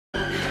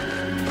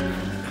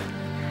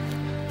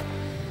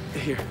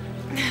Here.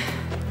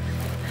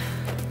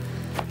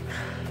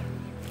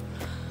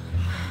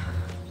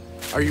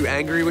 Are you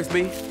angry with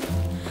me?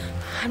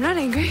 I'm not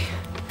angry.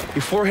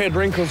 Your forehead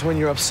wrinkles when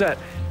you're upset.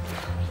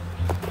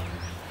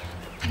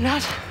 I'm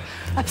not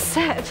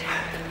upset.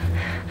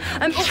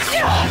 I'm...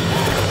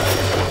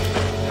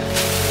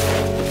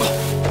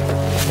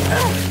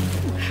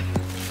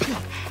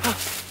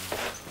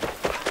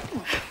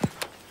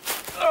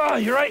 Oh,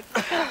 you're right.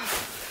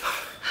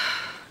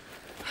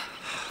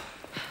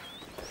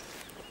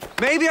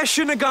 Maybe I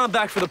shouldn't have gone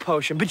back for the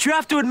potion, but you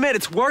have to admit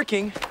it's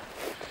working.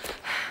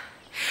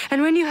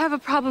 And when you have a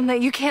problem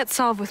that you can't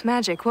solve with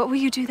magic, what will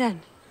you do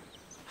then?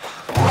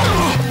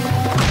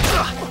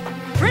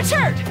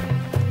 Richard!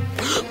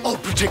 I'll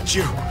protect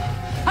you.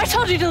 I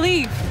told you to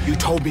leave. You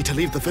told me to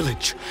leave the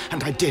village,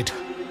 and I did.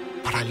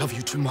 But I love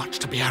you too much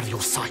to be out of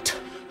your sight.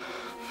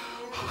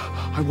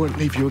 I won't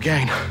leave you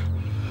again,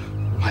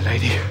 my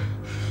lady.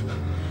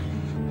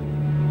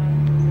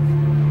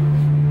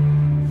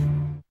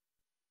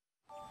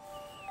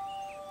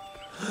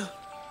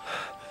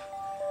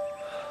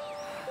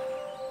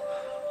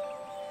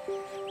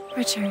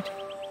 Richard.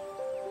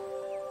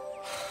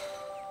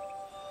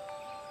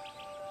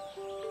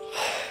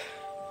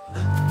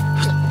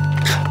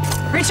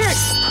 Richard!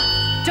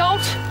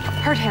 Don't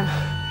hurt him.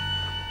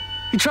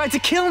 He tried to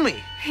kill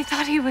me. He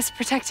thought he was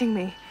protecting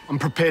me. I'm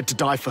prepared to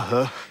die for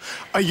her.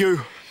 Are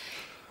you?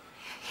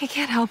 He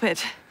can't help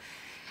it.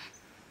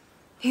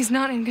 He's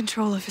not in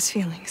control of his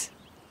feelings.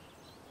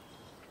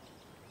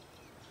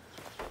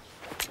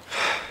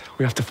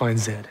 We have to find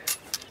Zed.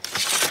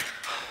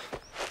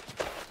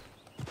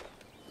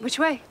 Which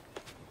way?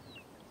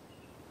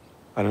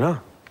 I don't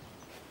know.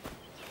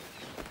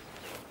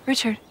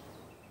 Richard.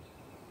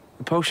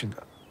 The potion.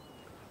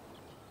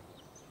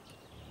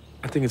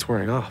 I think it's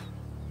wearing off.